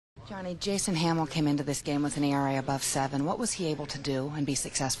Johnny, Jason Hamill came into this game with an ERA above 7. What was he able to do and be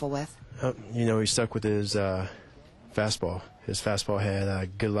successful with? He stuck with his fastball. His fastball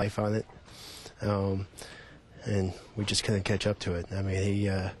had good life on it, and we just couldn't catch up to it. I mean, he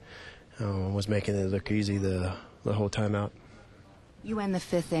was making it look easy the whole time out. You end the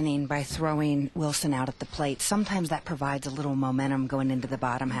 5th inning by throwing Wilson out at the plate. Sometimes that provides a little momentum going into the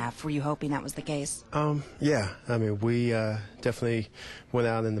bottom half. Were you hoping that was the case? Yeah. I mean, we definitely went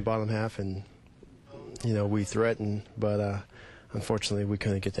out in the bottom half, and we threatened, but unfortunately we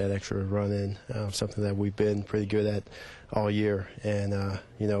couldn't get that extra run in. Something that we've been pretty good at all year, and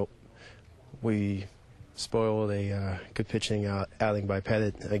we spoiled a good pitching outing by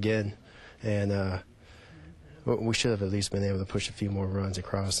Pettit again, and we should have at least been able to push a few more runs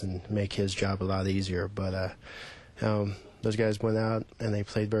across and make his job a lot easier. But those guys went out and they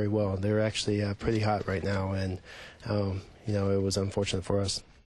played very well. They're actually pretty hot right now, and it was unfortunate for us.